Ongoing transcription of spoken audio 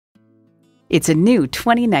It's a new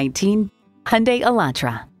 2019 Hyundai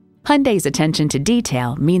Elantra. Hyundai's attention to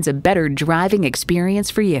detail means a better driving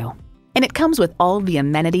experience for you. And it comes with all the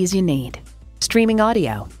amenities you need. Streaming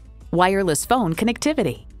audio, wireless phone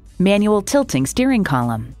connectivity, manual tilting steering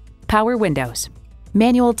column, power windows,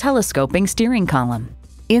 manual telescoping steering column,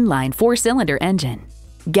 inline 4-cylinder engine,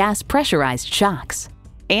 gas pressurized shocks,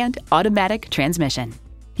 and automatic transmission.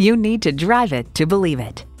 You need to drive it to believe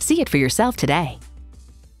it. See it for yourself today.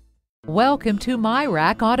 Welcome to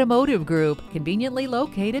Mirak Automotive Group, conveniently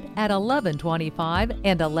located at 1125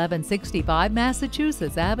 and 1165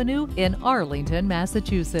 Massachusetts Avenue in Arlington,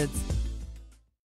 Massachusetts.